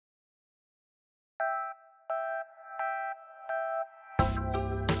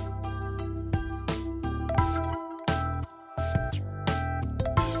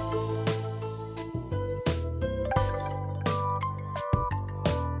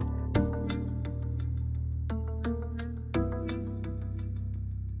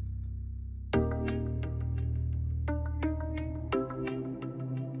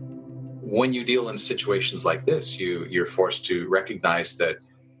when you deal in situations like this, you're forced to recognize that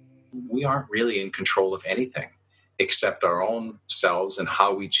we aren't really in control of anything except our own selves and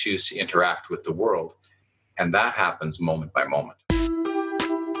how we choose to interact with the world. And that happens moment by moment.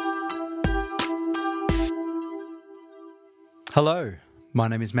 Hello, my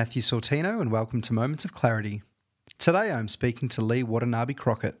name is Matthew Sortino and welcome to Moments of Clarity. Today I'm speaking to Lee Watanabe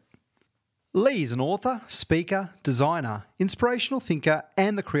Crockett. Lee is an author, speaker, designer, inspirational thinker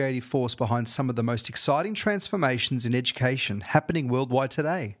and the creative force behind some of the most exciting transformations in education happening worldwide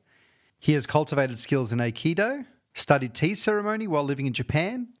today. He has cultivated skills in Aikido, studied tea ceremony while living in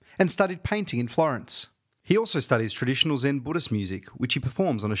Japan, and studied painting in Florence. He also studies traditional Zen Buddhist music, which he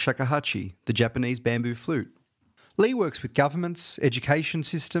performs on a shakuhachi, the Japanese bamboo flute. Lee works with governments, education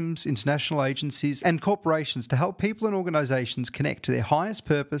systems, international agencies and corporations to help people and organisations connect to their highest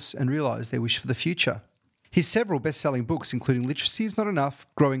purpose and realise their wish for the future. His several best-selling books, including Literacy is Not Enough,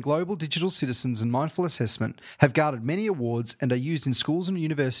 Growing Global Digital Citizens and Mindful Assessment, have garnered many awards and are used in schools and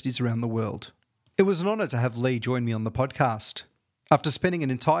universities around the world. It was an honour to have Lee join me on the podcast. After spending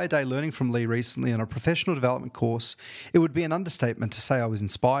an entire day learning from Lee recently on a professional development course, it would be an understatement to say I was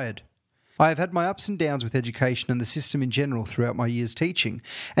inspired. I have had my ups and downs with education and the system in general throughout my years teaching,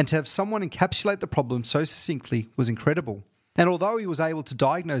 and to have someone encapsulate the problem so succinctly was incredible. And although he was able to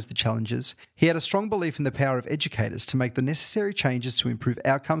diagnose the challenges, he had a strong belief in the power of educators to make the necessary changes to improve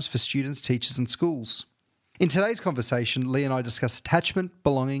outcomes for students, teachers and schools. In today's conversation, Lee and I discuss attachment,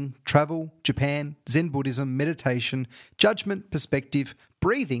 belonging, travel, Japan, Zen Buddhism, meditation, judgment, perspective,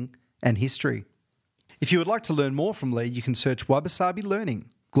 breathing and history. If you would like to learn more from Lee, you can search Wabi-Sabi Learning,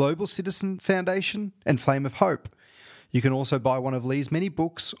 Global Citizen Foundation and Flame of Hope. You can also buy one of Lee's many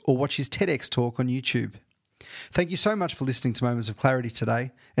books or watch his TEDx talk on YouTube. Thank you so much for listening to Moments of Clarity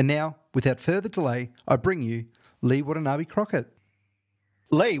today. And now, without further delay, I bring you Lee Watanabe Crockett.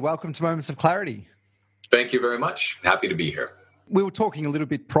 Lee, welcome to Moments of Clarity. Thank you very much. Happy to be here. We were talking a little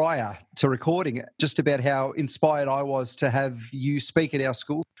bit prior to recording just about how inspired I was to have you speak at our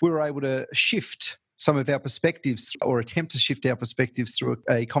school. We were able to shift some of our perspectives or attempt to shift our perspectives through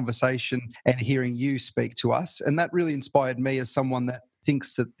a conversation and hearing you speak to us. And that really inspired me as someone that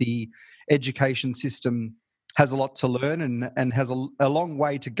thinks that the education system has a lot to learn and has a long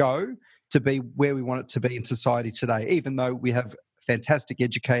way to go to be where we want it to be in society today. Even though we have fantastic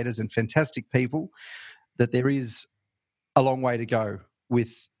educators and fantastic people, that there is a long way to go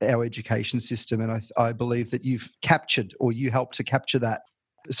with our education system. And I believe that you've captured or you helped to capture that.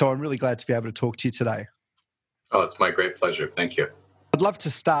 So I'm really glad to be able to talk to you today. Oh, it's my great pleasure. Thank you. I'd love to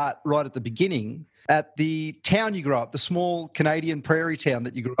start right at the beginning at the town you grew up, the small Canadian prairie town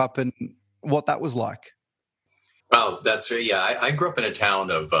that you grew up in, what that was like. Well, I grew up in a town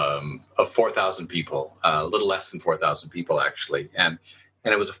of 4,000 people, a little less than 4,000 people actually, and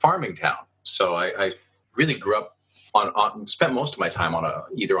it was a farming town. So I really grew up spent most of my time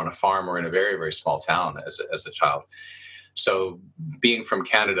either on a farm or in a very, very small town as a child. So being from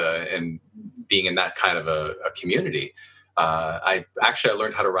Canada and being in that kind of a community, I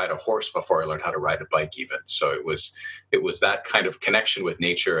learned how to ride a horse before I learned how to ride a bike even. So it was that kind of connection with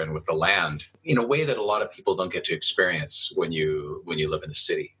nature and with the land in a way that a lot of people don't get to experience when you live in a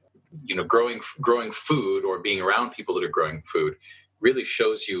city. You know, growing food or being around people that are growing food really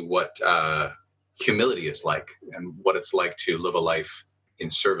shows you what humility is like and what it's like to live a life in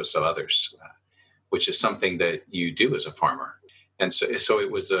service of others, which is something that you do as a farmer. And so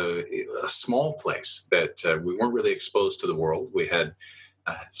it was a small place that we weren't really exposed to the world. We had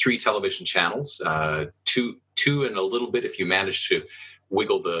 3 television channels, two and a little bit if you managed to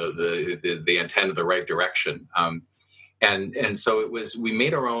wiggle the antenna the right direction. And so it was. We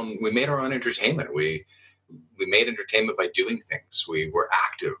made our own entertainment. We made entertainment by doing things. We were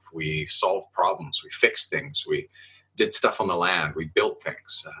active. We solved problems. We fixed things. We did stuff on the land. We built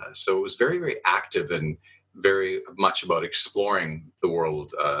things. So it was very, very active and very much about exploring the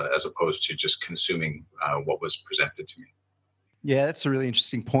world as opposed to just consuming what was presented to me. Yeah, that's a really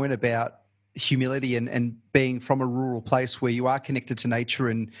interesting point about humility and being from a rural place where you are connected to nature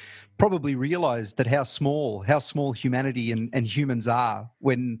and probably realize that how small humanity and humans are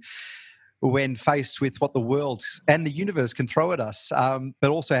when faced with what the world and the universe can throw at us, but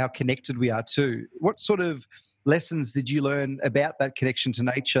also how connected we are too. What sort of lessons did you learn about that connection to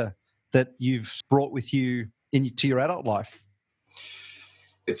nature that you've brought with you into your adult life?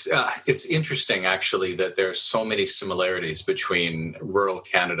 It's interesting, actually, that there's so many similarities between rural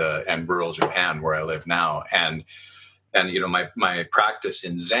Canada and rural Japan, where I live now, and you know, my practice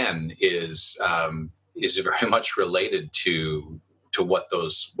in Zen is very much related to what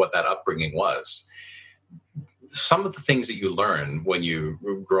that upbringing was. some of the things that you learn when you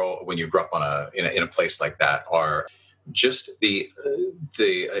grow up in a place like that are just the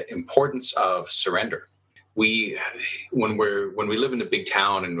importance of surrender. We when we live in a big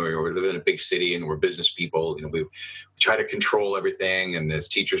town and we live in a big city and we're business people, we try to control everything, and as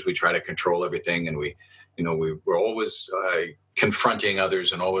teachers we try to control everything, and we're always confronting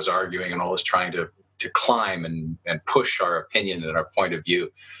others and always arguing and always trying to climb and push our opinion and our point of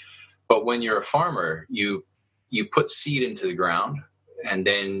view. But when you're a farmer, you put seed into the ground, and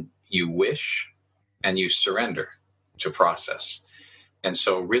then you wish and you surrender to process. And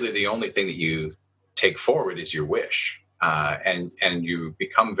so really the only thing that you take forward is your wish. And you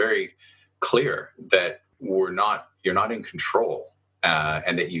become very clear that you're not in control,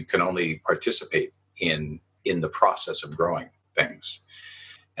 and that you can only participate in the process of growing things.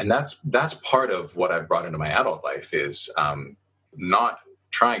 And that's part of what I've brought into my adult life is not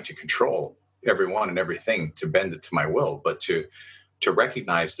trying to control everyone and everything to bend it to my will, but to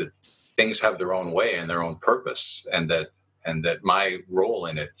recognize that things have their own way and their own purpose, and that my role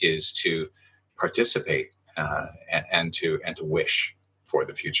in it is to participate and to wish for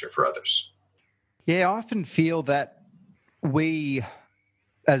the future for others. Yeah, I often feel that we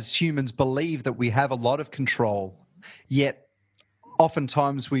as humans believe that we have a lot of control, yet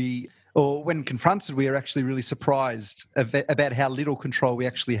oftentimes when confronted, we are actually really surprised about how little control we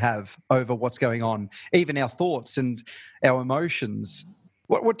actually have over what's going on, even our thoughts and our emotions.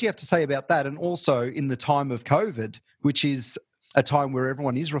 What do you have to say about that? And also in the time of COVID, which is a time where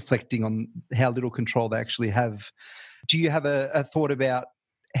everyone is reflecting on how little control they actually have. Do you have a thought about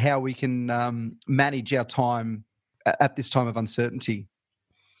how we can manage our time at this time of uncertainty?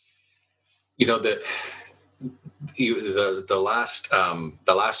 The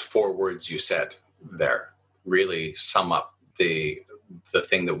last four words you said there really sum up the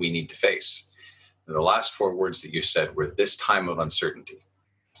thing that we need to face. The last four words that you said were this time of uncertainty.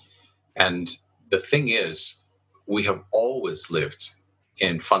 And the thing is, we have always lived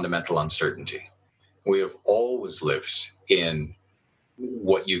in fundamental uncertainty. We have always lived in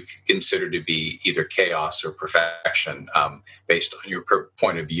what you consider to be either chaos or perfection, based on your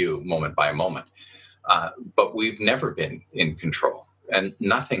point of view, moment by moment. But we've never been in control, and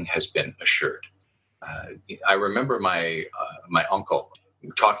nothing has been assured. I remember my uncle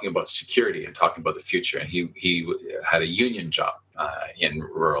talking about security and talking about the future, and he had a union job in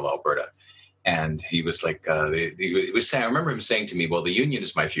rural Alberta. And he was like, he was saying, I remember him saying to me, well, the union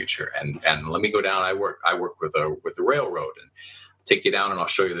is my future. And let me go down. I work with the railroad, and take you down and I'll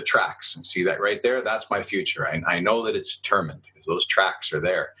show you the tracks. And see that right there? That's my future. I know that it's determined because those tracks are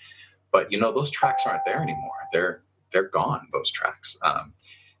there. But, those tracks aren't there anymore. They're gone, those tracks.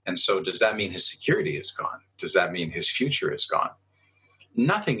 And so does that mean his security is gone? Does that mean his future is gone?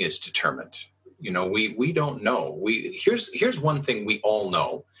 Nothing is determined. We don't know. Here's one thing we all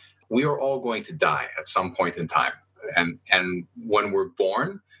know. We are all going to die at some point in time. And when we're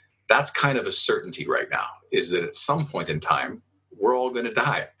born, that's kind of a certainty right now, is that at some point in time, we're all going to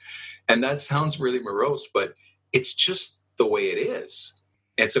die. And that sounds really morose, but it's just the way it is.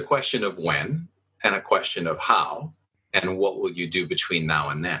 It's a question of when and a question of how and what will you do between now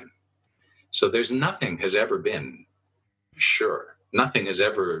and then. So nothing has ever been sure. Nothing has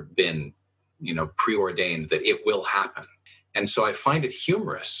ever been, preordained that it will happen. And so I find it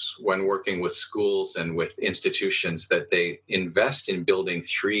humorous when working with schools and with institutions that they invest in building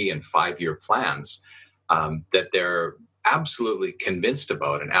 3 and 5 year plans that they're absolutely convinced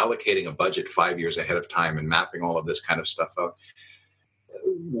about, and allocating a budget 5 years ahead of time and mapping all of this kind of stuff out.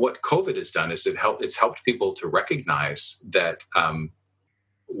 What COVID has done is it's helped people to recognize that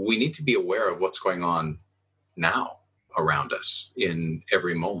we need to be aware of what's going on now around us in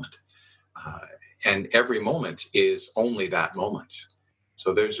every moment. And every moment is only that moment.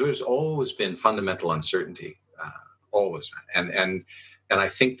 So there's always been fundamental uncertainty, always. And I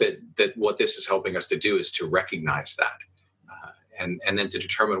think that what this is helping us to do is to recognize that, and then to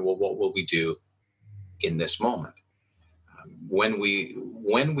determine, well, what will we do in this moment? When we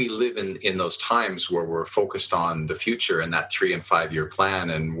live in those times where we're focused on the future and that 3 and 5 year plan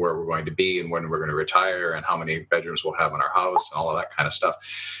and where we're going to be and when we're going to retire and how many bedrooms we'll have in our house and all of that kind of stuff,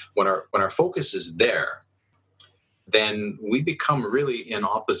 when our focus is there, then we become really in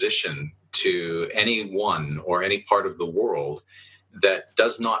opposition to anyone or any part of the world that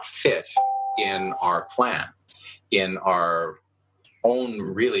does not fit in our plan, in our own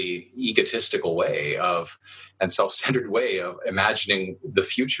really egotistical way and self-centered way of imagining the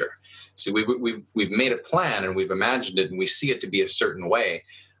future. So we've made a plan and we've imagined it and we see it to be a certain way.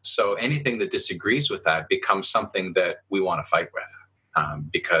 So anything that disagrees with that becomes something that we want to fight with,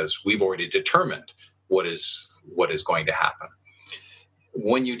 because we've already determined what is going to happen.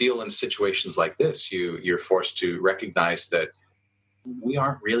 When you deal in situations like this, you're forced to recognize that we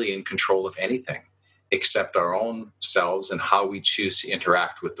aren't really in control of anything except our own selves and how we choose to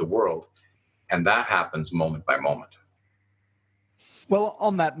interact with the world. And that happens moment by moment. Well,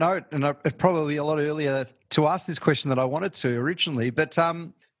 on that note, and probably a lot earlier to ask this question than I wanted to originally, but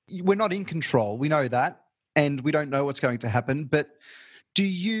we're not in control. We know that, and we don't know what's going to happen. But do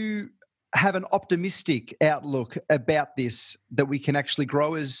you have an optimistic outlook about this, that we can actually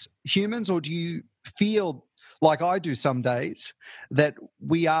grow as humans, or do you feel, like I do some days, that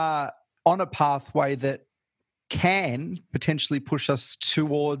we are on a pathway that can potentially push us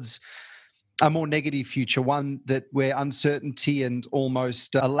towards a more negative future, one that where uncertainty and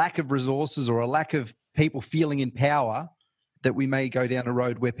almost a lack of resources or a lack of people feeling in power, that we may go down a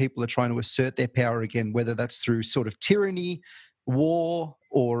road where people are trying to assert their power again, whether that's through sort of tyranny, war,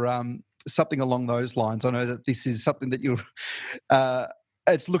 or something along those lines? I know that this is something that you're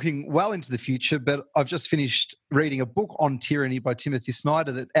it's looking well into the future, but I've just finished reading a book on tyranny by Timothy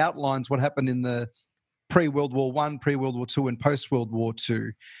Snyder that outlines what happened in the pre-World War I, pre-World War II, and post-World War II,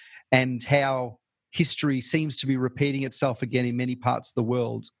 and how history seems to be repeating itself again in many parts of the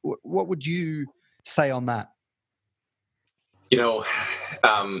world. What would you say on that?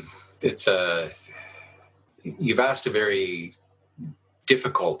 It's you've asked a very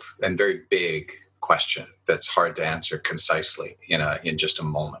difficult and very big question that's hard to answer concisely in just a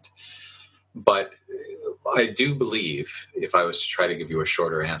moment. But I do believe, if I was to try to give you a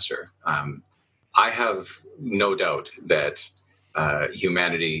shorter answer, I have no doubt that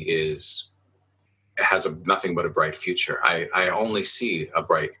humanity has nothing but a bright future. I only see a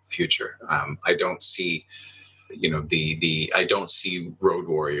bright future. I don't see, I don't see Road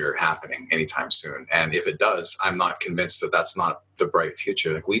Warrior happening anytime soon. And if it does, I'm not convinced that that's not the bright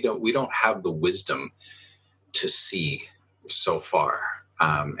future. Like we don't have the wisdom to see so far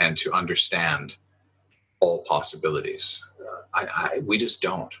and to understand all possibilities. We just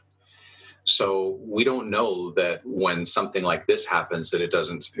don't. So we don't know that when something like this happens, that it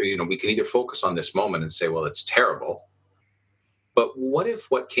doesn't, we can either focus on this moment and say, well, it's terrible. But what if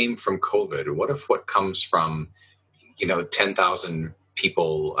what came from COVID, what if what comes from, 10,000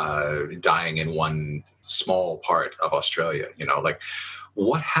 people dying in one small part of Australia,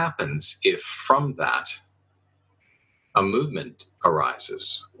 what happens if from that a movement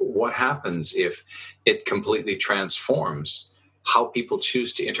arises? What happens if it completely transforms how people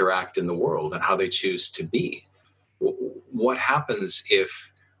choose to interact in the world and how they choose to be? What happens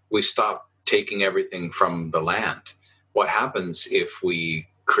if we stop taking everything from the land? What happens if we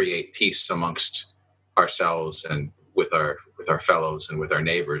create peace amongst ourselves and with our fellows and with our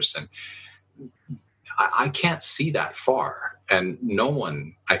neighbors? And I can't see that far. And no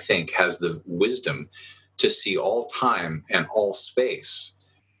one, I think, has the wisdom to see all time and all space.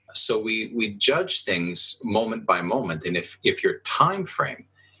 So we judge things moment by moment. And if your time frame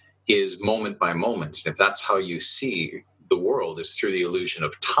is moment by moment, if that's how you see the world, is through the illusion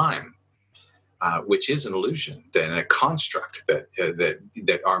of time, which is an illusion and a construct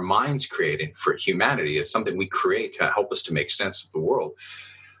that our minds create for humanity, is something we create to help us to make sense of the world.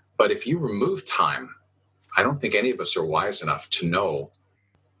 But if you remove time, I don't think any of us are wise enough to know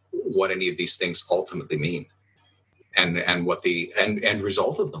what any of these things ultimately mean. And what the end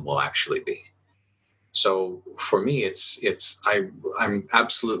result of them will actually be. So for me, I'm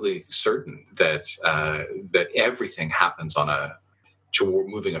absolutely certain that that everything happens toward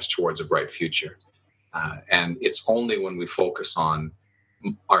moving us towards a bright future, and it's only when we focus on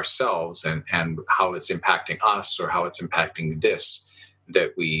ourselves and how it's impacting us or how it's impacting this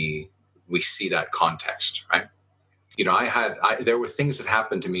that we see that context, right? There were things that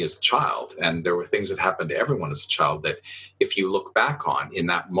happened to me as a child, and there were things that happened to everyone as a child that if you look back on in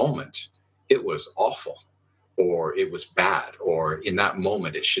that moment, it was awful or it was bad, or in that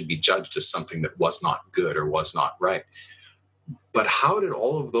moment, it should be judged as something that was not good or was not right. But how did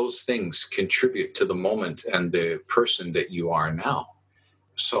all of those things contribute to the moment and the person that you are now?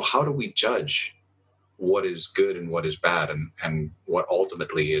 So how do we judge what is good and what is bad and what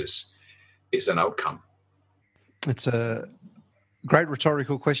ultimately is an outcome? It's a great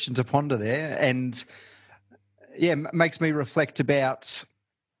rhetorical question to ponder there, and makes me reflect about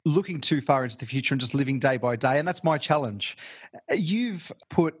looking too far into the future and just living day by day, and that's my challenge. You've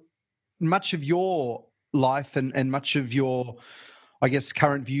put much of your life and much of your, I guess,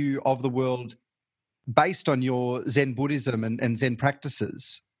 current view of the world based on your Zen Buddhism and Zen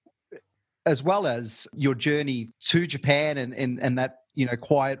practices, as well as your journey to Japan and that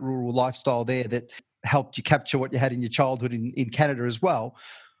quiet rural lifestyle there that helped you capture what you had in your childhood in Canada as well.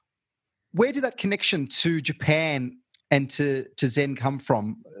 Where did that connection to Japan and to Zen come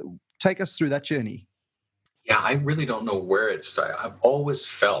from? Take us through that journey. Yeah, I really don't know where it started. I've always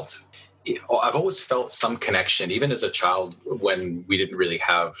felt some connection, even as a child when we didn't really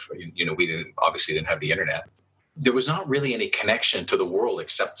have, we didn't have the internet. There was not really any connection to the world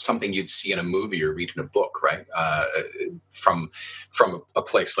except something you'd see in a movie or read in a book, right? From a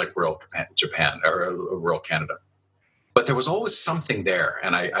place like rural Japan or rural Canada. But there was always something there,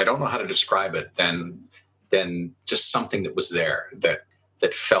 and I don't know how to describe it. Than just something that was there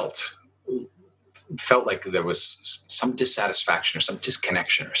that felt like there was some dissatisfaction or some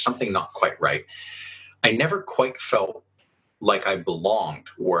disconnection or something not quite right. I never quite felt like I belonged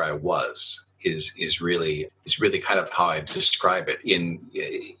where I was. Is really kind of how I describe it.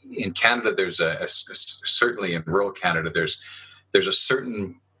 In Canada, there's certainly in rural Canada, there's a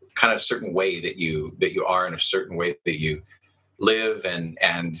certain way that you are, in a certain way that you live,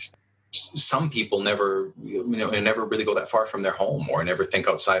 and some people never really go that far from their home, or never think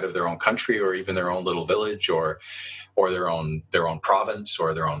outside of their own country, or even their own little village, or their own province,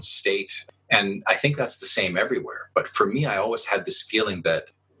 or their own state. And I think that's the same everywhere. But for me, I always had this feeling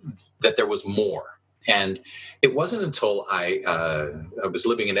that there was more. And it wasn't until I was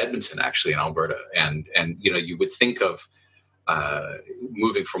living in Edmonton, actually, in Alberta, and you would think of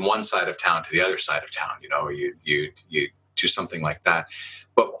moving from one side of town to the other side of town. You do something like that.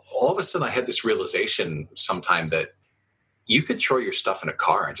 But all of a sudden, I had this realization sometime that you could throw your stuff in a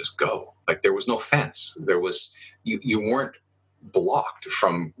car and just go. Like, there was no fence. You weren't blocked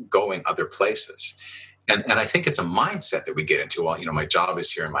from going other places. And I think it's a mindset that we get into. Well, my job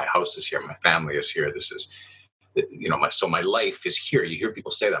is here, my house is here, my family is here. This is, so my life is here. You hear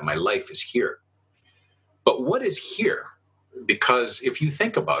people say that, my life is here. But what is here? Because if you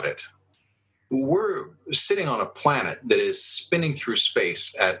think about it, we're sitting on a planet that is spinning through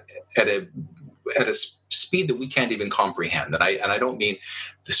space at a speed that we can't even comprehend. And I don't mean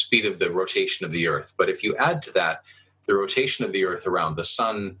the speed of the rotation of the Earth, but if you add to that the rotation of the Earth around the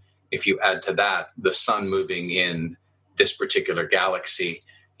sun, if you add to that the sun moving in this particular galaxy,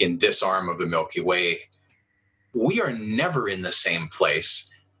 in this arm of the Milky Way, we are never in the same place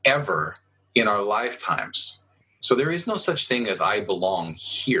ever in our lifetimes. So there is no such thing as I belong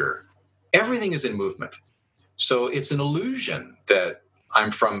here. Everything is in movement. So it's an illusion that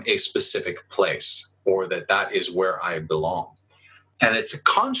I'm from a specific place, or that is where I belong. And it's a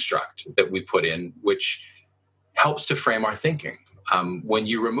construct that we put in, which helps to frame our thinking. When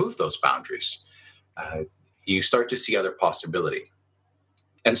you remove those boundaries, you start to see other possibility.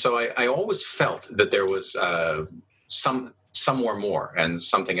 And so I always felt that there was somewhere more and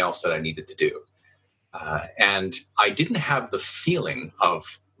something else that I needed to do. And I didn't have the feeling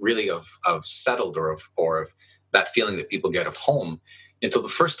of settled or of that feeling that people get of home until the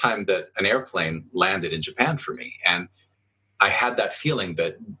first time that an airplane landed in Japan for me. And I had that feeling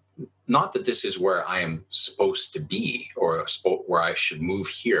that not that this is where I am supposed to be, or where I should move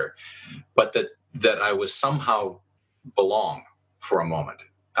here, but that I was somehow belong for a moment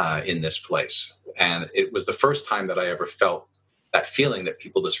in this place. And it was the first time that I ever felt that feeling that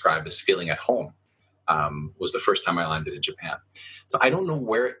people describe as feeling at home. Was the first time I landed in Japan. So I don't know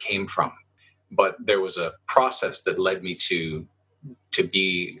where it came from, but there was a process that led me to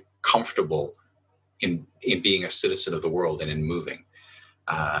be comfortable in being a citizen of the world and in moving.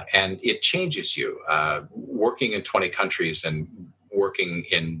 And it changes you. Working in 20 countries and working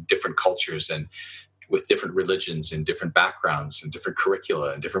in different cultures and with different religions and different backgrounds and different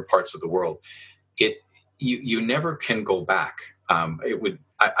curricula and different parts of the world, you never can go back.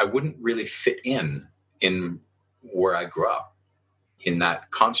 I wouldn't really fit in where I grew up in that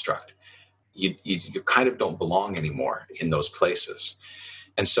construct. You kind of don't belong anymore in those places.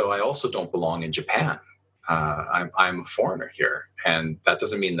 And so I also don't belong in Japan. I'm a foreigner here, and that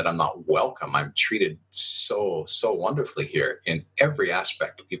doesn't mean that I'm not welcome. I'm treated so wonderfully here in every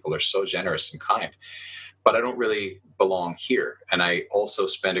aspect. People are so generous and kind, but I don't really belong here. And I also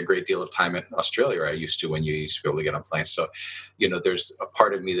spend a great deal of time in Australia. I used to, when you used to be able to get on planes. So, there's a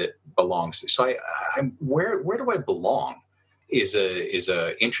part of me that belongs. So I'm where do I belong is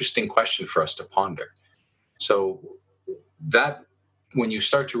a interesting question for us to ponder. So that, when you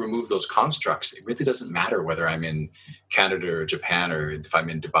start to remove those constructs, it really doesn't matter whether I'm in Canada or Japan, or if I'm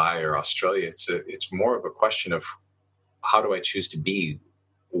in Dubai or Australia. It's more of a question of how do I choose to be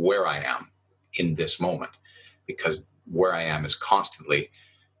where I am in this moment, because where I am is constantly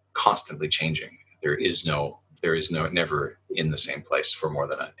changing. There is never in the same place for more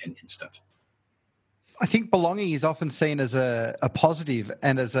than an instant. I think belonging is often seen as a positive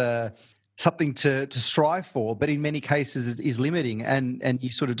and as a something to strive for, but in many cases it is limiting. And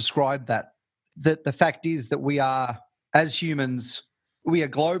you sort of described that the fact is that we are, as humans, we are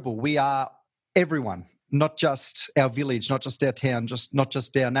global. We are everyone, not just our village, not just our town, not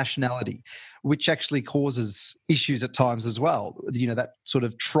just our nationality, which actually causes issues at times as well. That sort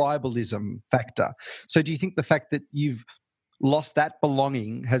of tribalism factor. So do you think the fact that you've lost that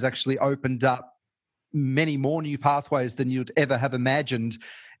belonging has actually opened up many more new pathways than you'd ever have imagined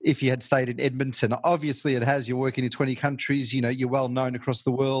if you had stayed in Edmonton? Obviously it has. You're working in 20 countries, you're well known across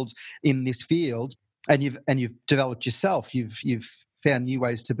the world in this field, and you've developed yourself. You've found new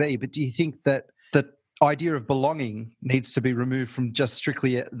ways to be. But do you think that the idea of belonging needs to be removed from just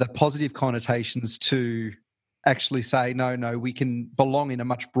strictly the positive connotations to actually say, no, we can belong in a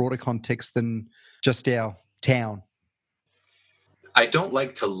much broader context than just our town? I don't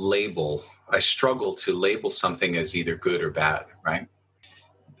like to label. I struggle to label something as either good or bad, right?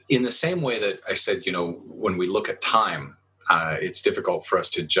 In the same way that I said, when we look at time, it's difficult for us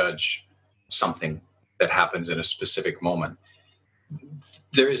to judge something that happens in a specific moment.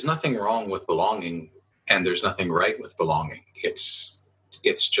 There is nothing wrong with belonging, and there's nothing right with belonging. It's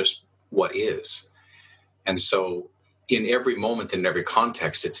just what is. And so in every moment, in every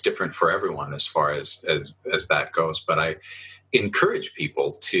context, it's different for everyone as far as that goes. But I encourage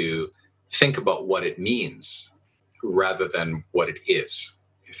people to think about what it means rather than what it is,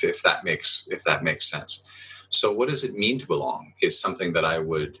 if that makes sense. So what does it mean to belong is something that I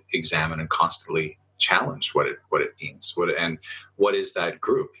would examine and constantly challenge what it means. What is that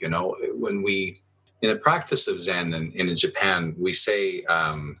group? When we, in the practice of Zen and in Japan, we say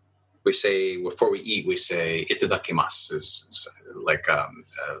before we eat, we say itadakimasu, is like a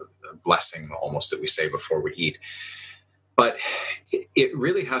blessing almost that we say before we eat. But it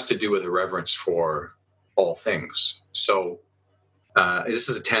really has to do with a reverence for all things. So this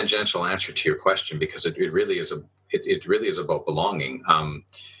is a tangential answer to your question, because it really is about belonging.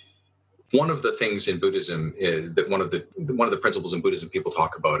 One of the things in Buddhism is that one of the principles in Buddhism people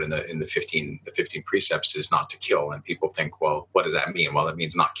talk about in the 15 precepts is not to kill. And people think, well, what does that mean? Well, it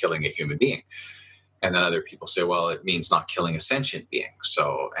means not killing a human being. And then other people say, well, it means not killing a sentient being.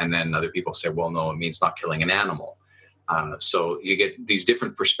 And then other people say, well, no, it means not killing an animal. So you get these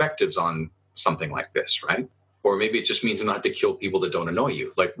different perspectives on something like this, right? Or maybe it just means not to kill people that don't annoy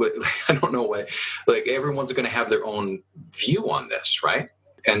you. Like, I don't know what, like everyone's going to have their own view on this, right?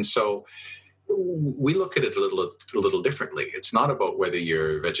 And so we look at it a little differently. It's not about whether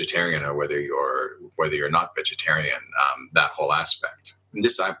you're vegetarian or whether you're not vegetarian, that whole aspect. And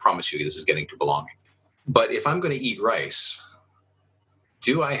this, I promise you, this is getting to belonging. But if I'm going to eat rice,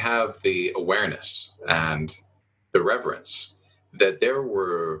 do I have the awareness and the reverence that there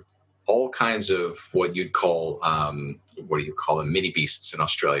were all kinds of what you'd call, what do you call them, mini beasts in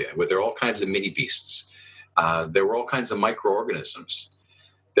Australia, where there are all kinds of mini beasts. There were all kinds of microorganisms.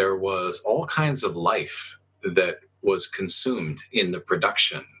 There was all kinds of life that was consumed in the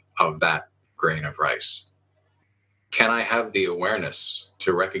production of that grain of rice. Can I have the awareness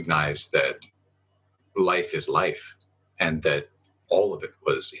to recognize that life is life and that all of it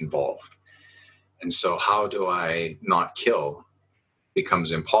was involved? And so how do I not kill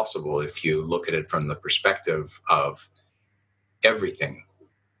becomes impossible if you look at it from the perspective of everything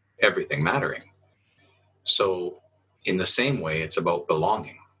mattering. So in the same way, it's about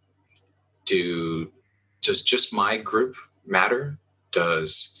belonging. Does just my group matter?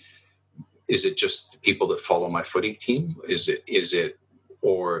 Is it just the people that follow my footy team? Is it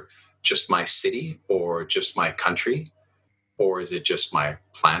or just my city or just my country? Or is it just my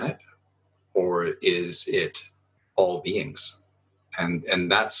planet? Or is it all beings?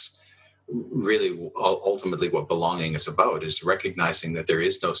 And that's really ultimately what belonging is about, is recognizing that there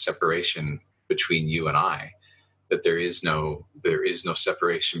is no separation between you and I, that there is no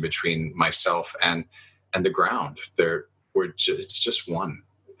separation between myself and the ground. It's just one.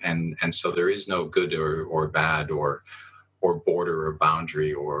 And so there is no good or bad or border or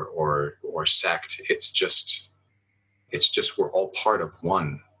boundary or sect. It's just we're all part of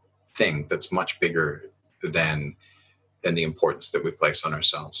one thing that's much bigger than the importance that we place on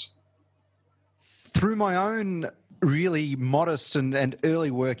ourselves. Through my own really modest and early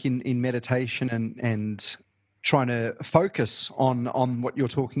work in meditation and trying to focus on what you're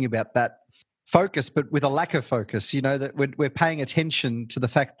talking about, that focus, but with a lack of focus, that we're paying attention to the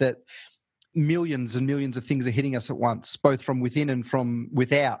fact that millions and millions of things are hitting us at once, both from within and from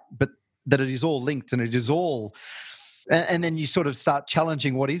without, but that it is all linked and it is all. And then you sort of start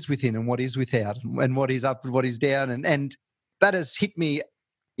challenging what is within and what is without and what is up and what is down. And that has hit me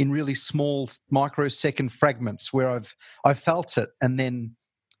in really small microsecond fragments where I've felt it. And then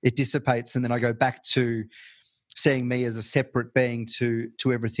it dissipates, and then I go back to seeing me as a separate being to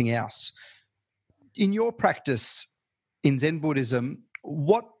everything else. In your practice in Zen Buddhism,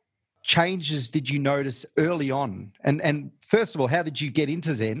 what changes did you notice early on? And first of all, how did you get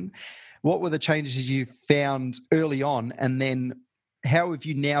into Zen? What were the changes you found early on? And then how have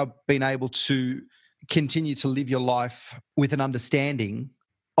you now been able to continue to live your life with an understanding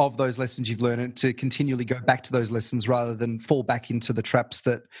of those lessons you've learned and to continually go back to those lessons rather than fall back into the traps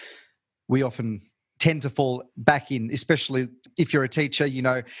that we often tend to fall back in, especially if you're a teacher,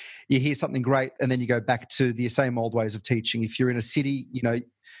 you hear something great and then you go back to the same old ways of teaching. If you're in a city,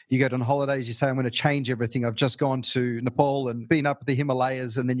 you go on holidays, you say, I'm going to change everything. I've just gone to Nepal and been up the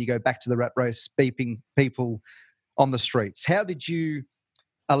Himalayas, and then you go back to the rat race, beeping people on the streets. How did you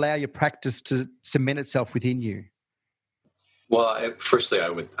allow your practice to cement itself within you? Well, firstly, I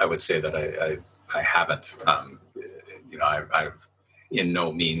would say that I haven't. I've in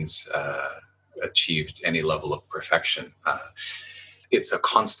no means achieved any level of perfection. It's a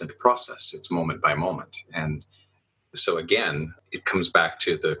constant process. It's moment by moment, and so again, it comes back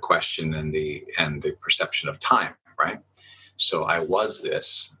to the question and the perception of time, right? So I was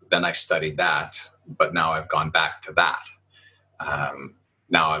this, then I studied that, but now I've gone back to that.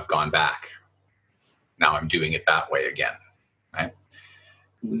 Now I've gone back. Now I'm doing it that way again, right?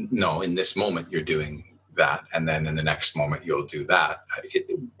 No, in this moment you're doing that, and then in the next moment you'll do that.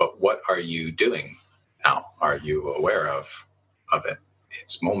 But what are you doing now? Are you aware of it?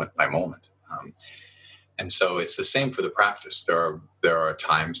 It's moment by moment. And so it's the same for the practice. There are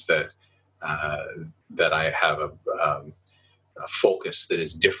times that I have a focus that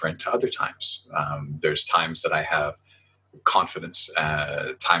is different to other times. There's times that I have confidence,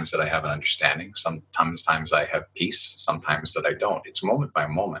 times that I have an understanding. Sometimes I have peace. Sometimes that I don't. It's moment by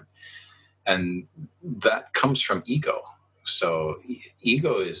moment, and that comes from ego. So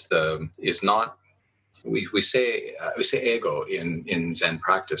ego is not. We say ego in Zen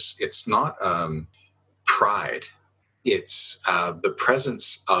practice. It's not pride. It's the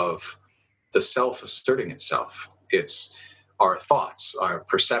presence of the self asserting itself. It's our thoughts, our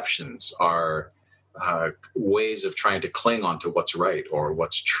perceptions, our ways of trying to cling onto what's right or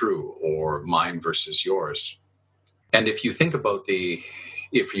what's true or mine versus yours. And if you think about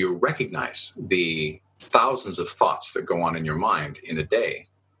if you recognize the thousands of thoughts that go on in your mind in a day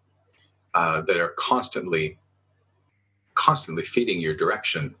that are constantly feeding your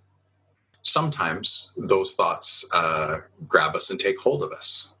direction, sometimes those thoughts grab us and take hold of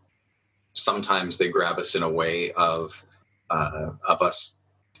us. Sometimes they grab us in a way of us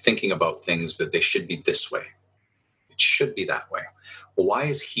thinking about things that they should be this way. It should be that way. Well, why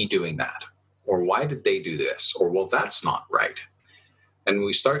is he doing that? Or why did they do this? Or, well, that's not right. And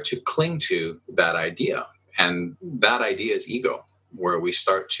we start to cling to that idea. And that idea is ego, where we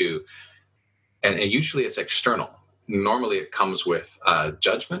start to, and usually it's external. Normally it comes with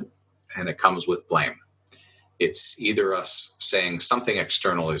judgment, and it comes with blame. It's either us saying something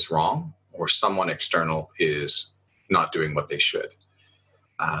external is wrong or someone external is not doing what they should.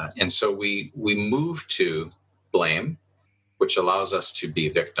 And so we move to blame, which allows us to be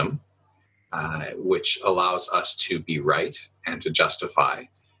victim, which allows us to be right and to justify,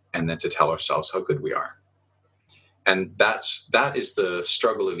 and then to tell ourselves how good we are. And that is the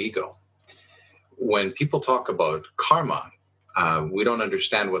struggle of ego. When people talk about karma, we don't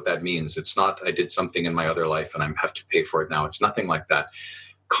understand what that means. It's not, I did something in my other life and I have to pay for it now. It's nothing like that.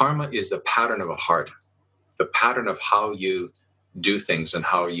 Karma is the pattern of a heart, the pattern of how you do things and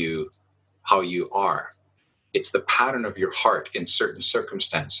how you are. It's the pattern of your heart in certain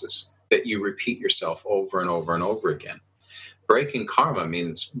circumstances that you repeat yourself over and over and over again. Breaking karma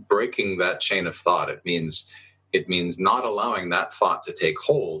means breaking that chain of thought. It means not allowing that thought to take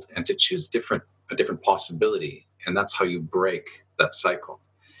hold and to choose a different possibility. And that's how you break that cycle.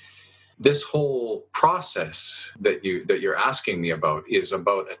 This whole process that you're asking me about is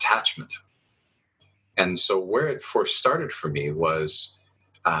about attachment. And so where it first started for me was,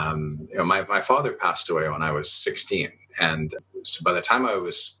 my father passed away when I was 16, and so by the time I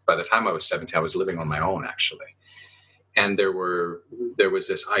was 17, I was living on my own, actually. And there was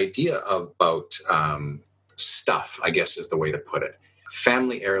this idea about stuff, I guess is the way to put it,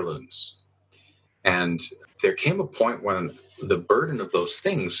 family heirlooms. And there came a point when the burden of those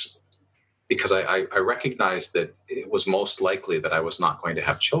things, because I recognized that it was most likely that I was not going to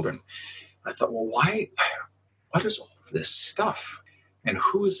have children. I thought, well, what is all of this stuff? And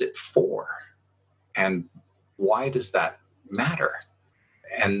who is it for? And why does that matter?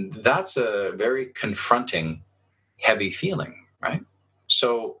 And that's a very confronting, heavy feeling, right?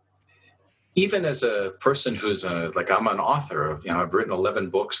 So even as a person who's I'm an author of, I've written 11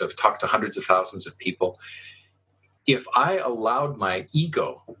 books, I've talked to hundreds of thousands of people. If I allowed my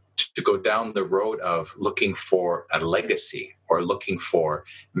ego to go down the road of looking for a legacy or looking for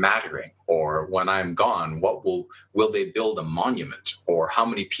mattering, or when I'm gone, will they build a monument, or how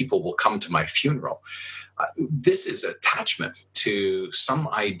many people will come to my funeral? This is attachment to some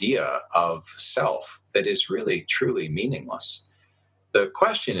idea of self that is really, truly meaningless. The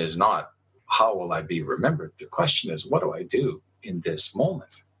question is not, how will I be remembered? The question is, what do I do in this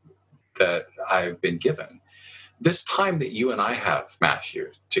moment that I've been given? This time that you and I have,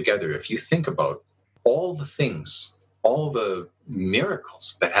 Matthew, together, if you think about all the things, all the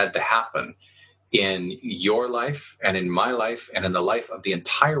miracles that had to happen in your life and in my life and in the life of the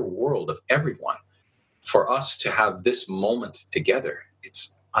entire world, of everyone, for us to have this moment together,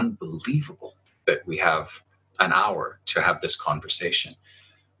 it's unbelievable that we have an hour to have this conversation.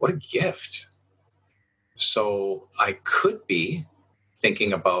 What a gift. So I could be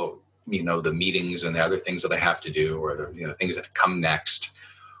thinking about, the meetings and the other things that I have to do, or the things that come next,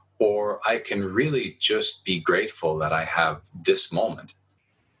 or I can really just be grateful that I have this moment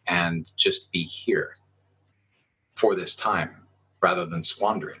and just be here for this time rather than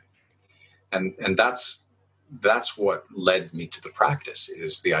squandering. And that's what led me to the practice,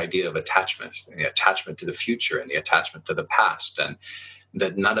 is the idea of attachment, and the attachment to the future and the attachment to the past, and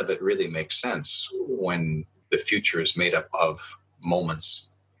that none of it really makes sense when the future is made up of moments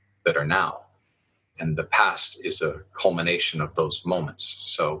that are now, and the past is a culmination of those moments.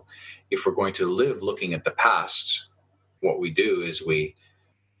 So if we're going to live looking at the past, what we do is we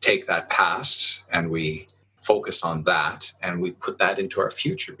take that past and we focus on that, and we put that into our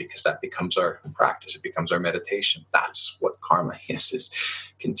future, because that becomes our practice. It becomes our meditation. That's what karma is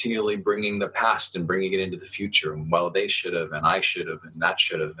continually bringing the past and bringing it into the future. And well, they should have, and I should have, and that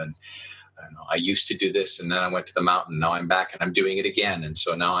should have, and I used to do this, and then I went to the mountain. Now I'm back and I'm doing it again. And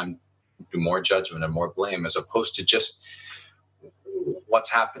so now I'm doing more judgment and more blame, as opposed to just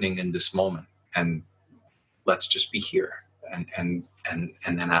what's happening in this moment. And let's just be here, and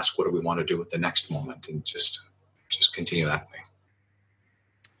then ask, what do we want to do with the next moment, and just continue that way.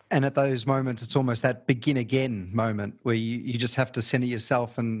 And at those moments, it's almost that begin again moment where you just have to center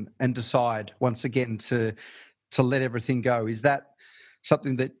yourself and decide once again to let everything go. Is that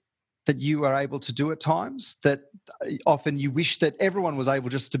something that you are able to do at times, that often you wish that everyone was able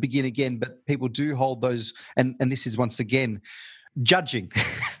just to begin again, but people do hold those, and this is once again judging.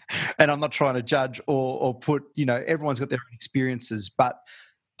 And I'm not trying to judge or put, everyone's got their own experiences, but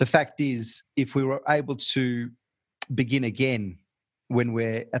the fact is, if we were able to begin again when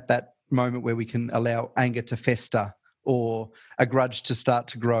we're at that moment where we can allow anger to fester, or a grudge to start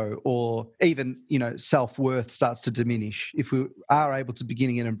to grow, or even, self-worth starts to diminish. If we are able to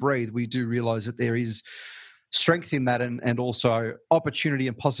begin again and breathe, we do realize that there is strength in that, and also opportunity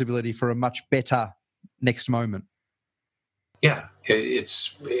and possibility for a much better next moment. Yeah, it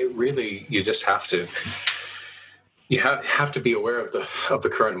really, you just have to, be aware of the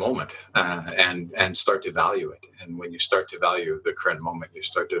current moment, and start to value it. And when you start to value the current moment, you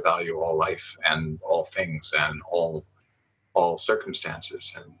start to value all life and all things and all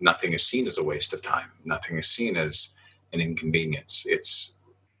circumstances. And nothing is seen as a waste of time. Nothing is seen as an inconvenience. It's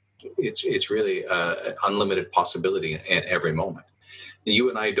really an unlimited possibility in every moment. You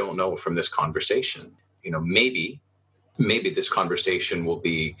and I don't know from this conversation. Maybe this conversation will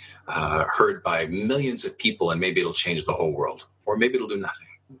be heard by millions of people, and maybe it'll change the whole world, or maybe it'll do nothing.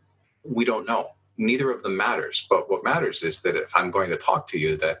 We don't know. Neither of them matters. But what matters is that if I'm going to talk to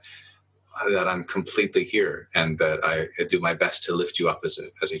you, that I'm completely here, and that I do my best to lift you up as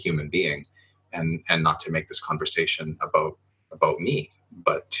a human being, and not to make this conversation about me,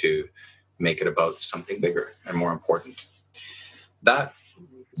 but to make it about something bigger and more important. That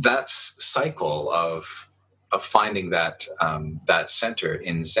cycle of finding that center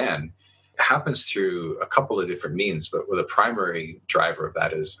in Zen happens through a couple of different means, but the primary driver of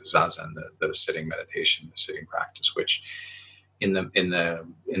that is Zazen, the sitting meditation, the sitting practice, which in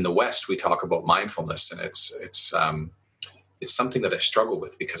the West we talk about mindfulness, and it's something that I struggle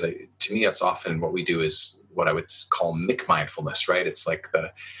with, because to me it's often what we do is what I would call McMindfulness, right? It's like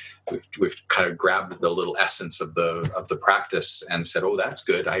we've kind of grabbed the little essence of the practice and said, oh, that's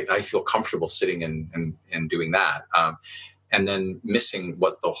good. I feel comfortable sitting and doing that, and then missing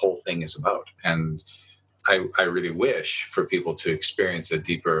what the whole thing is about. And I really wish for people to experience a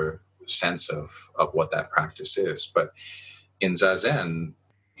deeper sense of what that practice is. But in Zazen,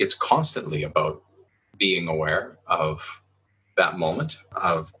 it's constantly about being aware of that moment,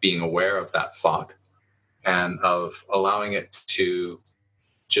 of being aware of that thought, and of allowing it to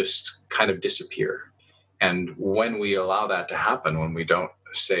just kind of disappear. And when we allow that to happen, when we don't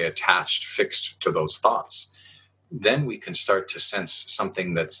stay attached, fixed to those thoughts, then we can start to sense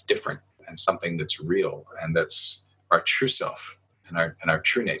something that's different and something that's real and that's our true self and our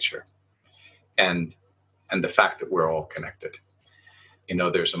true nature. And the fact that we're all connected.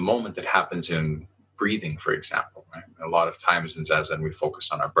 There's a moment that happens in breathing, for example. Right? A lot of times in Zazen, we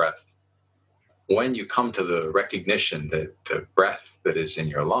focus on our breath. When you come to the recognition that the breath that is in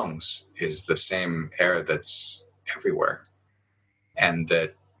your lungs is the same air that's everywhere, and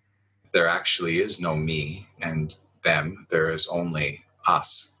that there actually is no me and them, there is only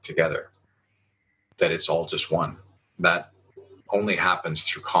us together, that it's all just one. That only happens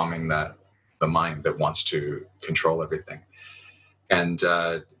through calming the mind that wants to control everything. And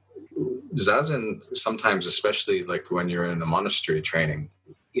Zazen, sometimes, especially like when you're in a monastery training,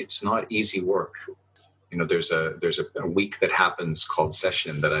 it's not easy work. There's a week that happens called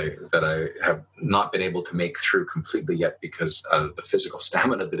session that I have not been able to make through completely yet because of the physical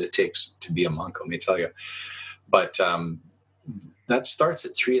stamina that it takes to be a monk, let me tell you. But that starts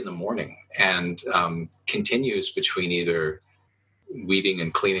at 3 a.m. and continues between either weeding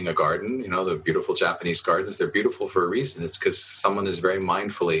and cleaning a garden. The beautiful Japanese gardens, they're beautiful for a reason. It's because someone is very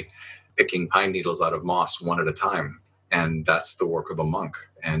mindfully picking pine needles out of moss one at a time. And that's the work of a monk.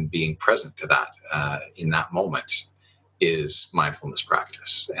 And being present to that in that moment is mindfulness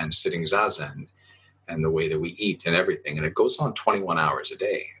practice and sitting Zazen and the way that we eat and everything. And it goes on 21 hours a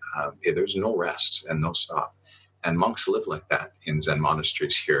day. There's no rest and no stop. And monks live like that in Zen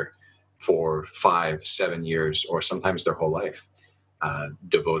monasteries here for 5, 7 years, or sometimes their whole life,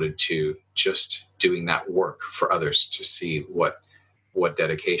 devoted to just doing that work for others to see what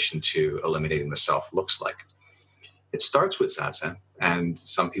dedication to eliminating the self looks like. It starts with Zazen, and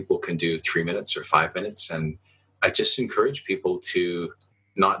some people can do 3 minutes or 5 minutes. And I just encourage people to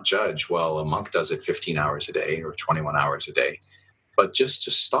not judge, well, a monk does it 15 hours a day or 21 hours a day, but just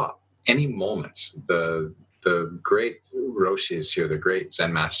to stop any moment. The great Roshis here, the great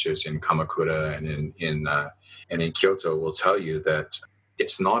Zen masters in Kamakura and in Kyoto will tell you that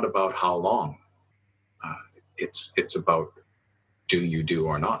it's not about how long. It's about do you do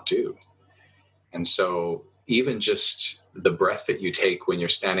or not do. And so even just the breath that you take when you're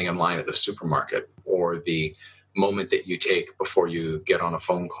standing in line at the supermarket, or the moment that you take before you get on a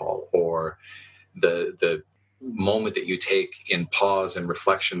phone call, or the moment that you take in pause and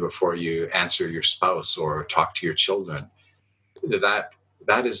reflection before you answer your spouse or talk to your children, that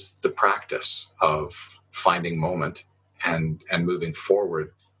is the practice of finding moment and moving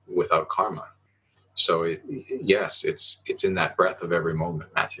forward without karma. So it's in that breath of every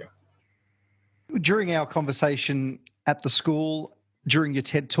moment, Matthew. During our conversation at the school, during your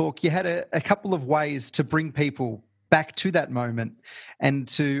TED Talk, you had a couple of ways to bring people back to that moment and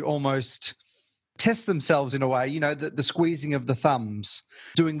to almost test themselves in a way, the squeezing of the thumbs,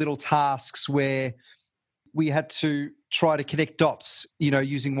 doing little tasks where we had to try to connect dots,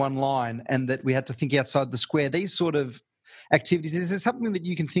 using one line, and that we had to think outside the square. These sort of activities, is there something that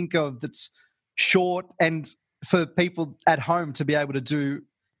you can think of that's short and for people at home to be able to do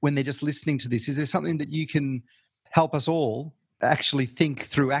when they're just listening to this? Is there something that you can help us all actually think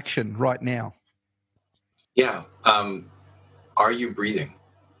through action right now? Yeah. Are you breathing?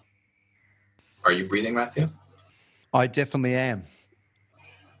 Are you breathing, Matthew? I definitely am.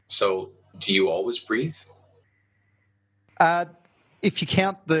 So do you always breathe? If you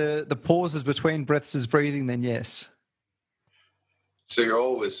count the pauses between breaths as breathing, then yes. So you're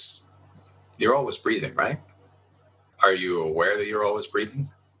always breathing, right? Are you aware that you're always breathing?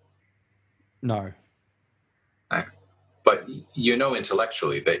 No. Right. But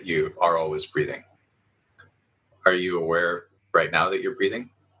intellectually that you are always breathing. Are you aware right now that you're breathing?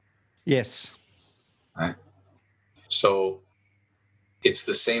 Yes. Right. So it's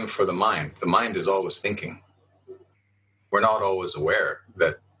the same for the mind. The mind is always thinking. We're not always aware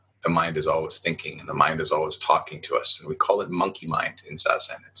that the mind is always thinking and the mind is always talking to us. And we call it monkey mind in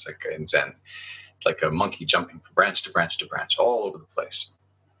Zazen. It's like in Zen, like a monkey jumping from branch to branch to branch all over the place.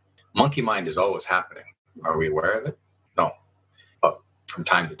 Monkey mind is always happening. Are we aware of it? No. But from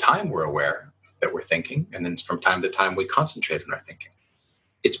time to time, we're aware that we're thinking. And then from time to time, we concentrate on our thinking.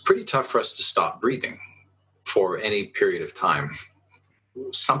 It's pretty tough for us to stop breathing for any period of time.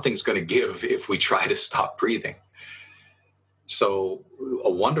 Something's going to give if we try to stop breathing. So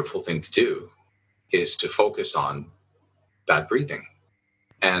a wonderful thing to do is to focus on that breathing.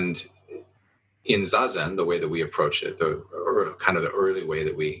 And in Zazen, the way that we approach it, the early way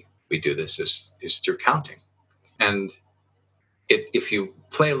that we do this is through counting. And if you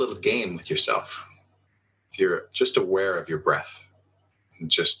play a little game with yourself, if you're just aware of your breath, And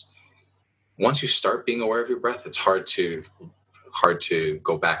just once you start being aware of your breath, it's hard to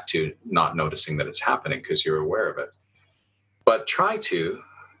go back to not noticing that it's happening because you're aware of it. But try to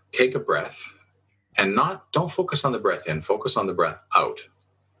take a breath and don't focus on the breath in, focus on the breath out.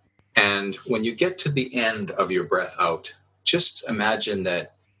 And when you get to the end of your breath out, just imagine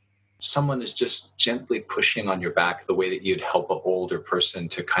that someone is just gently pushing on your back the way that you'd help an older person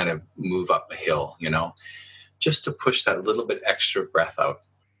to kind of move up a hill, just to push that little bit extra breath out.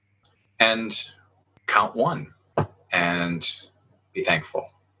 And count 1 and be thankful.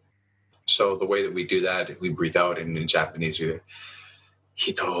 So the way that we do that, we breathe out, and in Japanese, we do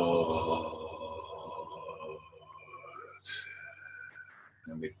hito.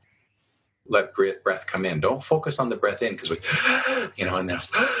 And we let breath come in. Don't focus on the breath in because we, and then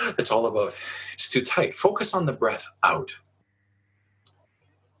it's all about, it's too tight. Focus on the breath out.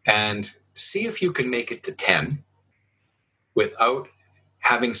 And see if you can make it to 10 without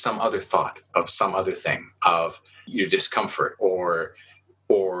having some other thought of some other thing, of your discomfort or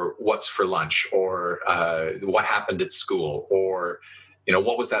what's for lunch or what happened at school or,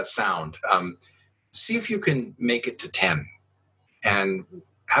 what was that sound? See if you can make it to 10 and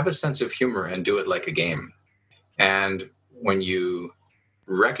have a sense of humor and do it like a game. And when you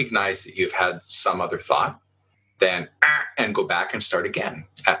recognize that you've had some other thought, then and go back and start again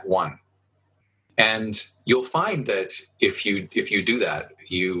at 1. And you'll find that if you do that,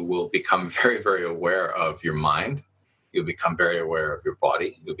 you will become very, very aware of your mind. You'll become very aware of your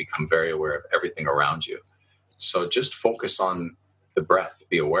body. You'll become very aware of everything around you. So just focus on the breath.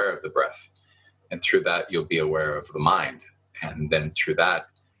 Be aware of the breath. And through that, you'll be aware of the mind. And then through that,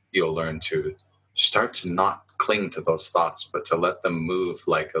 you'll learn to start to not cling to those thoughts, but to let them move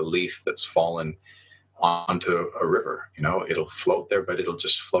like a leaf that's fallen onto a river. It'll float there, but it'll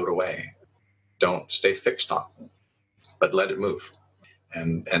just float away. Don't stay fixed on it, but let it move.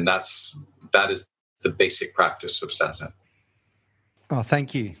 And that is the basic practice of Zazen. Oh,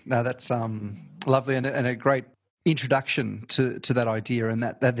 thank you. No, that's lovely and a great introduction to that idea, and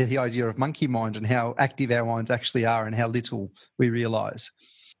that the idea of monkey mind and how active our minds actually are and how little we realise.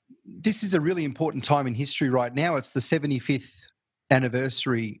 This is a really important time in history right now. It's the 75th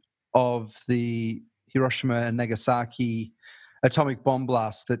anniversary of the Hiroshima and Nagasaki atomic bomb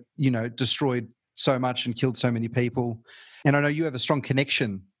blast that, destroyed so much and killed so many people. And I know you have a strong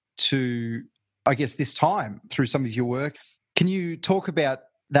connection to, I guess, this time through some of your work. Can you talk about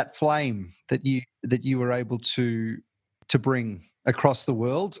that flame that you were able to bring across the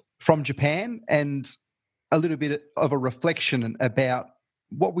world from Japan, and a little bit of a reflection about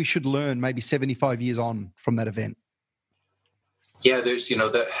what we should learn maybe 75 years on from that event? Yeah, there's, in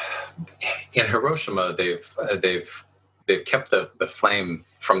Hiroshima, they've kept the flame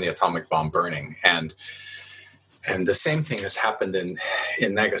from the atomic bomb burning, and the same thing has happened in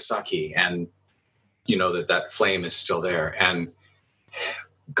Nagasaki, and that flame is still there. And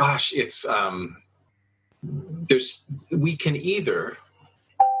gosh, it's we can either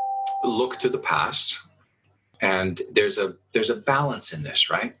look to the past, and there's a balance in this,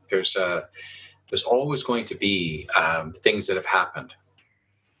 right? There's always going to be things that have happened.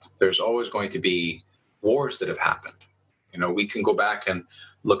 There's always going to be wars that have happened. We can go back and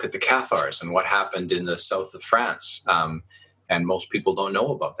look at the Cathars and what happened in the south of France, and most people don't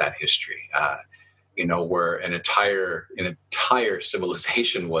know about that history. Where an entire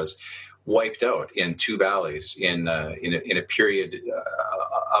civilization was wiped out in two valleys in a period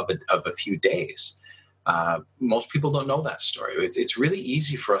of a few days. Most people don't know that story. It's really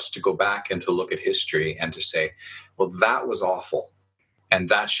easy for us to go back and to look at history and to say, well, that was awful, and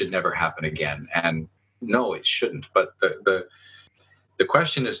that should never happen again. And no, it shouldn't. But the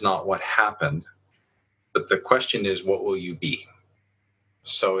question is not what happened, but the question is, what will you be?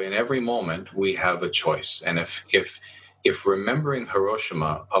 So in every moment, we have a choice. And if remembering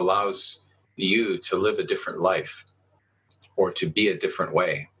Hiroshima allows you to live a different life or to be a different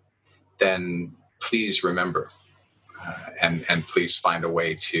way, then please remember, and please find a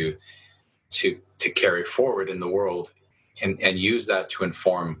way to carry forward in the world, and use that to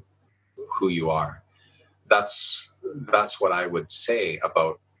inform who you are. That's what I would say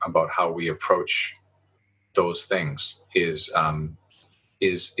about how we approach those things is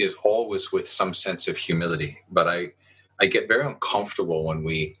always with some sense of humility. But I get very uncomfortable when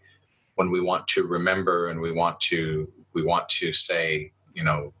we want to remember and we want to say,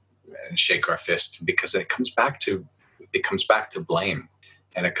 and shake our fist, because it comes back to blame,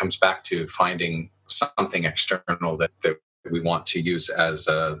 and it comes back to finding something external that we want to use as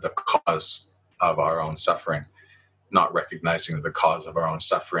the cause of our own suffering, not recognizing that the cause of our own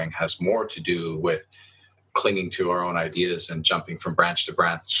suffering has more to do with clinging to our own ideas and jumping from branch to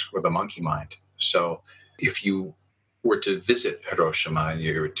branch with a monkey mind. So if you were to visit Hiroshima and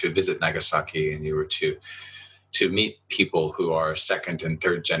you were to visit Nagasaki and you were to meet people who are second and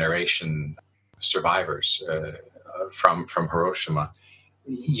third generation survivors from Hiroshima,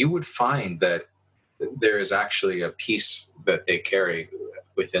 you would find that there is actually a peace that they carry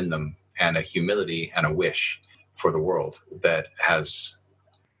within them and a humility and a wish for the world that has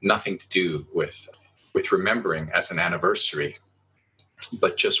nothing to do with remembering as an anniversary,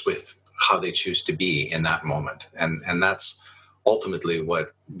 but just with how they choose to be in that moment. And that's ultimately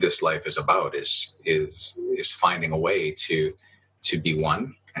what this life is about, is finding a way to be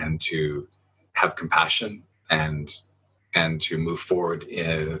one and to have compassion and to move forward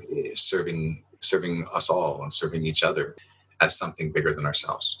in serving us all and serving each other as something bigger than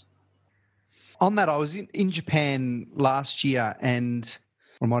ourselves. On that, I was in Japan last year, or it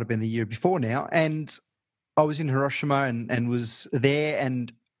might have been the year before now, and I was in Hiroshima and was there,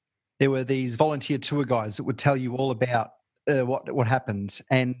 and there were these volunteer tour guides that would tell you all about what happened,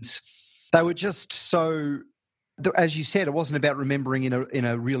 and they were just so, as you said, it wasn't about remembering in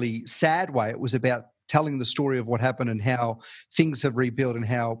a really sad way. It was about telling the story of what happened and how things have rebuilt and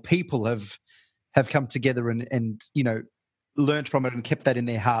how people have come together and learned from it and kept that in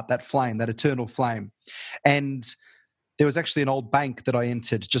their heart, that flame, that eternal flame. And there was actually an old bank that I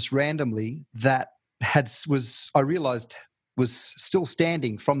entered just randomly that I realized was still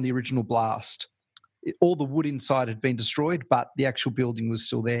standing from the original blast. All the wood inside had been destroyed, but the actual building was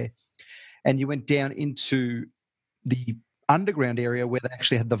still there. And you went down into the underground area where they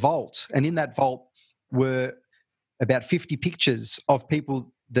actually had the vault. And in that vault were about 50 pictures of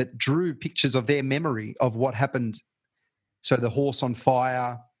people that drew pictures of their memory of what happened. So the horse on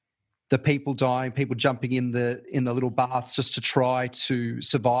fire, the people dying, people jumping in the little baths just to try to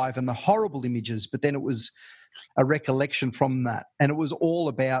survive, and the horrible images. But then it was a recollection from that. And it was all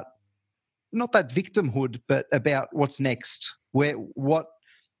about not that victimhood, but about what's next. What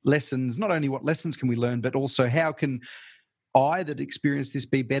lessons, not only what lessons can we learn, but also how can I that experienced this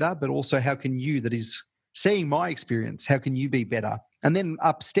be better, but also how can you that is seeing my experience, how can you be better? And then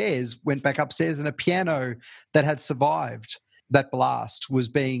went back upstairs, and a piano that had survived that blast was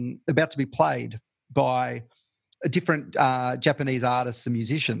about to be played by different Japanese artists and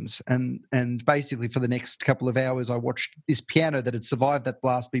musicians. And basically for the next couple of hours, I watched this piano that had survived that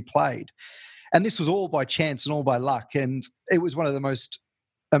blast be played. And this was all by chance and all by luck. And it was one of the most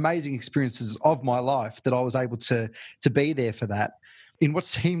amazing experiences of my life that I was able to be there for that in what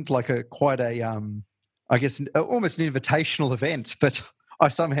seemed like quite a almost an invitational event, but I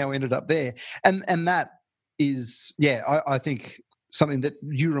somehow ended up there. And that is, I think something that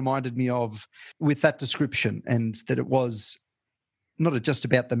you reminded me of with that description, and that it was not just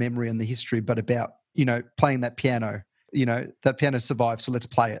about the memory and the history, but about, playing that piano. That piano survived, so let's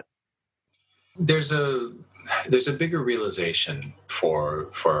play it. There's a bigger realization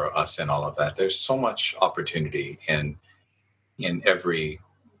for us in all of that. There's so much opportunity in every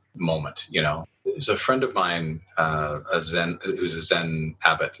moment. There's a friend of mine, who's a Zen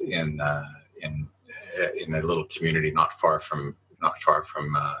abbot in a little community not far from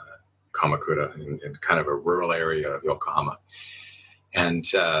Kamakura, in kind of a rural area of Yokohama, and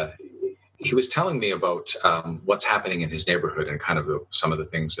he was telling me about what's happening in his neighborhood and kind of some of the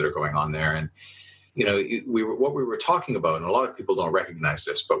things that are going on there. And what we were talking about, and a lot of people don't recognize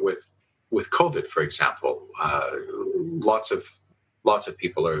this, but with COVID, for example, lots of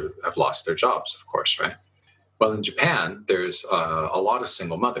people have lost their jobs, of course, right? Well, in Japan, there's a lot of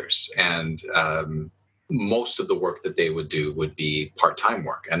single mothers, and most of the work that they would do would be part-time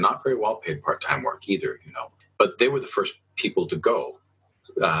work, and not very well-paid part-time work either, But they were the first people to go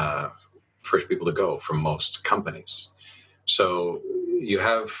from most companies. So you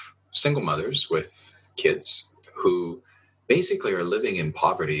have single mothers with kids who basically are living in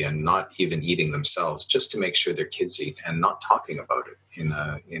poverty and not even eating themselves, just to make sure their kids eat, and not talking about it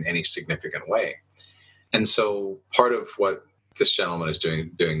in any significant way. And so part of what this gentleman is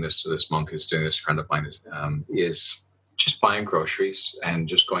doing this monk is doing, this friend of mine is just buying groceries and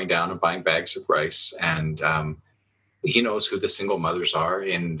just going down and buying bags of rice. And he knows who the single mothers are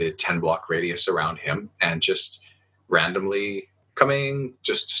in the 10-block radius around him, and just randomly coming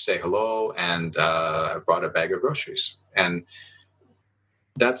just to say hello, and I brought a bag of groceries. And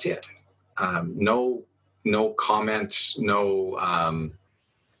that's it. No comment,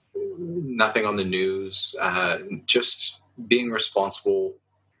 nothing on the news, just being responsible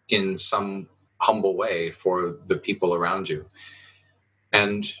in some humble way for the people around you.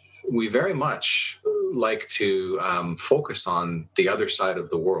 And we very much like to focus on the other side of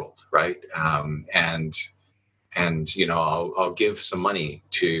the world, right? And and I'll give some money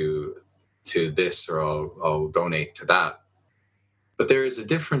to this, or I'll donate to that. But there is a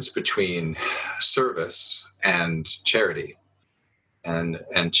difference between service and charity. And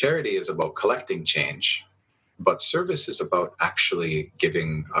charity is about collecting change, but service is about actually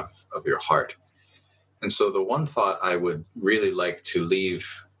giving of your heart. And so the one thought I would really like to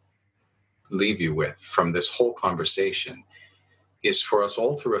leave you with from this whole conversation is for us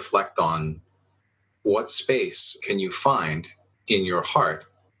all to reflect on what space can you find in your heart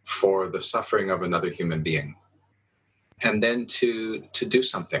for the suffering of another human being, and then to do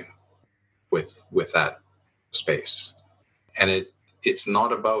something with that space. And it's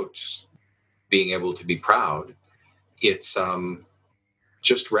not about being able to be proud. It's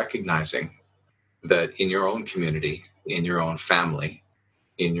just recognizing that in your own community, in your own family,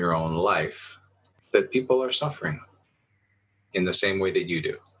 in your own life, that people are suffering in the same way that you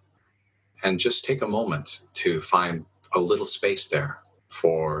do. And just take a moment to find a little space there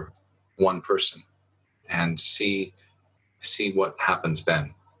for one person and see what happens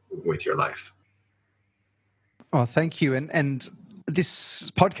then with your life. Oh, thank you. And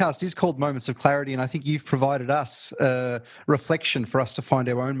this podcast is called Moments of Clarity, and I think you've provided us a reflection for us to find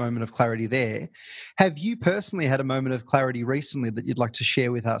our own moment of clarity there. Have you personally had a moment of clarity recently that you'd like to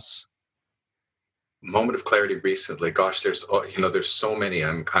share with us? Moment of clarity recently, gosh, there's so many.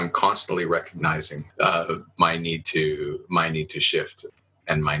 I'm constantly recognizing my need to shift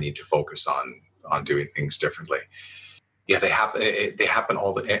and my need to focus on doing things differently. Yeah, they happen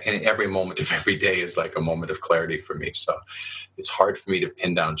and every moment of every day is like a moment of clarity for me. So it's hard for me to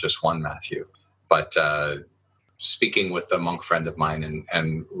pin down just one, Matthew. But speaking with a monk friend of mine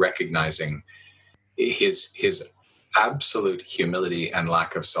and recognizing his absolute humility and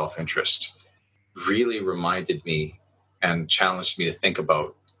lack of self-interest really reminded me and challenged me to think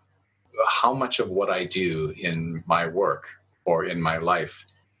about how much of what I do in my work or in my life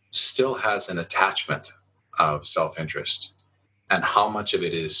still has an attachment of self-interest, and how much of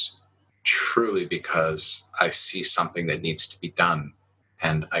it is truly because I see something that needs to be done,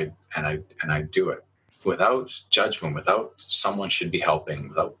 and I do it without judgment, without someone should be helping,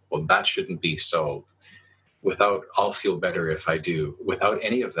 without, well, that shouldn't be so, without I'll feel better if I do, without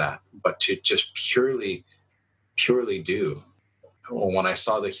any of that, but to just purely do. When I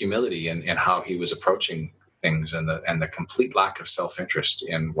saw the humility in how he was approaching things, and the complete lack of self-interest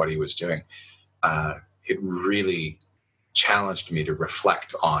in what he was doing, it really challenged me to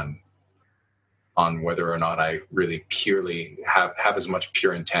reflect on whether or not I really purely have as much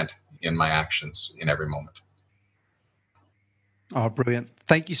pure intent in my actions in every moment. Oh, brilliant.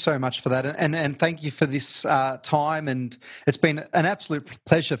 Thank you so much for that. And thank you for this time. And it's been an absolute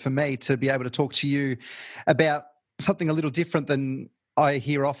pleasure for me to be able to talk to you about something a little different than I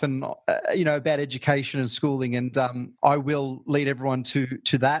hear often, about education and schooling. And I will lead everyone to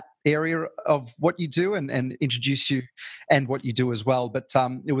that area of what you do and introduce you and what you do as well. But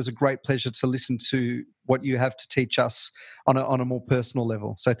it was a great pleasure to listen to what you have to teach us on a more personal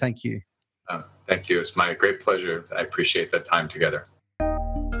level. So thank you. Thank you. It's my great pleasure. I appreciate that time together.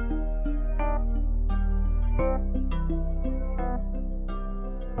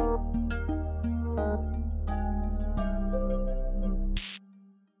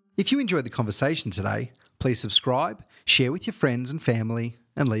 If you enjoyed the conversation today, please subscribe, share with your friends and family,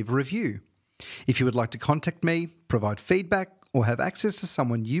 and leave a review. If you would like to contact me, provide feedback, or have access to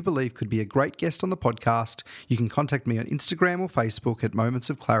someone you believe could be a great guest on the podcast, you can contact me on Instagram or Facebook at Moments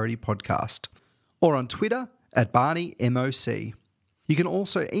of Clarity Podcast, or on Twitter at BarneyMOC. You can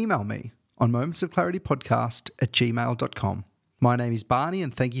also email me on momentsofclaritypodcast@gmail.com. My name is Barney,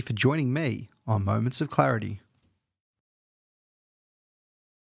 and thank you for joining me on Moments of Clarity.